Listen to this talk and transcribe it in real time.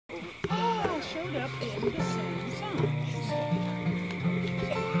sewed up in the same size.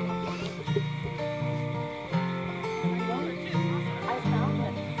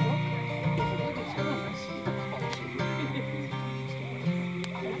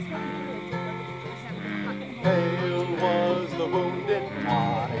 Pale was the wounded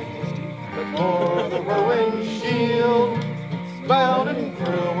knight that bore the ruined shield, bound and through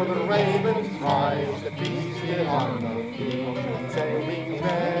where the ravens rise that feasted on the field. Saying,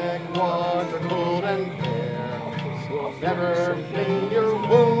 neck, water, cold and fair, will never clean your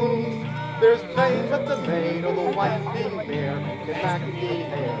wounds. There's pain but the maid or the winding mare can back the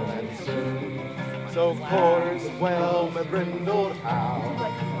hail and soon. So course well my brindled hound,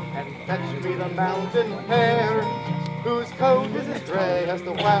 and fetch me the mountain hare, whose coat is as gray as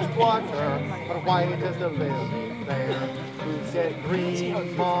the west water, but white as the lily fair, whose yet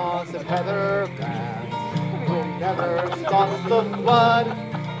green moss and heather bands will never stop the flood.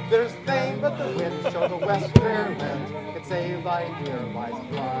 There's name but the witch or the Westmoreland can save thy dear life's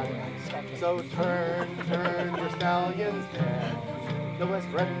blood. So turn your stallion's head, the west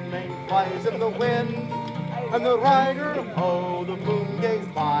red mane flies in the wind, and the rider, oh, the moon gazes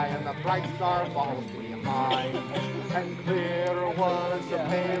by, and the bright star falls behind. And clear was the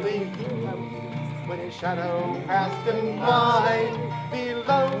paling moon when his shadow passed him by.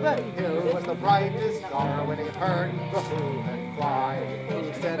 Below the hill was the brightest star when he heard the who and cry.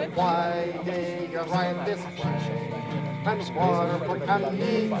 He said, why do you ride this way? And wherefore come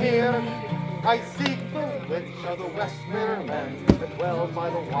ye here? I seek the witch of the Westmoreland that dwells by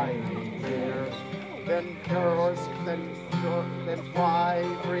the winding mere. Then fly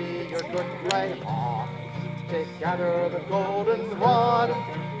free your good grey hawk, take gather the golden rod,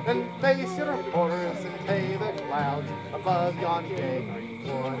 and face your horse and pay the clouds above yon gay green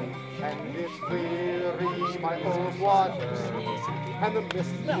wood. And if weary my old waters, and the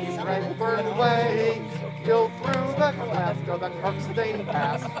misty red burn way, till through the cleft of the Kirkstane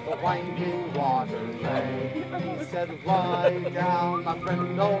Pass the winding waters lay. He said, lie down, my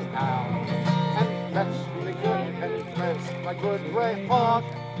friend old hound, and fetch me good and dress my good grey hawk,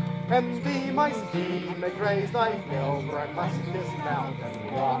 and thee, my steed, may graze thy fill, for I must dismount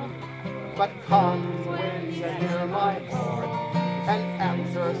and walk. But come when you hear my horn, and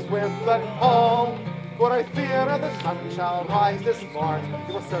answer swift the call, for I fear the sun shall rise this morn, it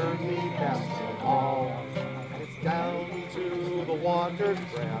will serve me best of all. And it's down to the water's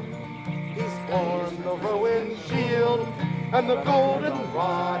brim, he's borne the ruined shield, and the golden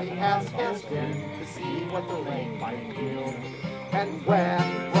rod he has cast in to see what the lake might yield. And when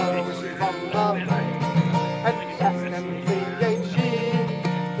rose from the lake, and cast and fleet she,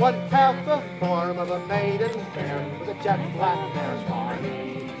 one half the form of a maiden fair, with a jet black mare's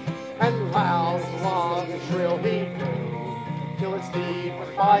body. And loud, long, and shrill he blew, till his steed was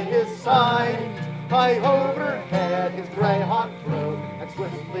by his side. High overhead his grey hawk flew, and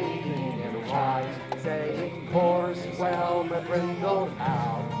swiftly he did ride, saying, course well, my brindled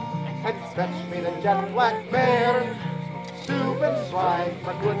hound, and fetch me the jet black mare. Stoop and strike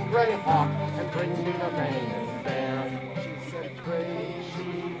my good grey hawk, and bring me the maiden fair. She said, pray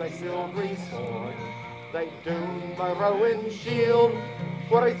sheathe thy silvery sword, thy doom my ruined shield,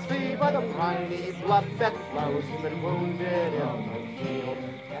 for I see by the briny blood that flows he's been wounded in the field.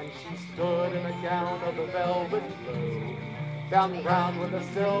 And she stood in a gown of the velvet blue, bound round with a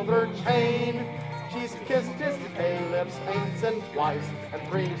silver chain. She's kissed his pale lips once and twice, and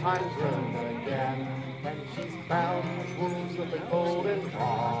 3 times ruined again. And she's bound his wounds with the golden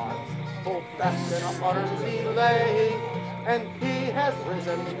rods, full fast in her arms he lay. And he has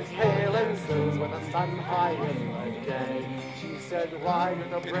risen, pale and soon, with the sun high in the day. She said, ride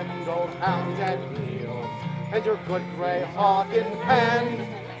the brindled hound at heel, and your good grey hawk in hand.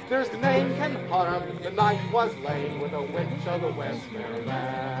 There's name can harm, the night was laid with a witch of the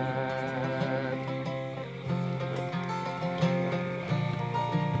Westmoreland.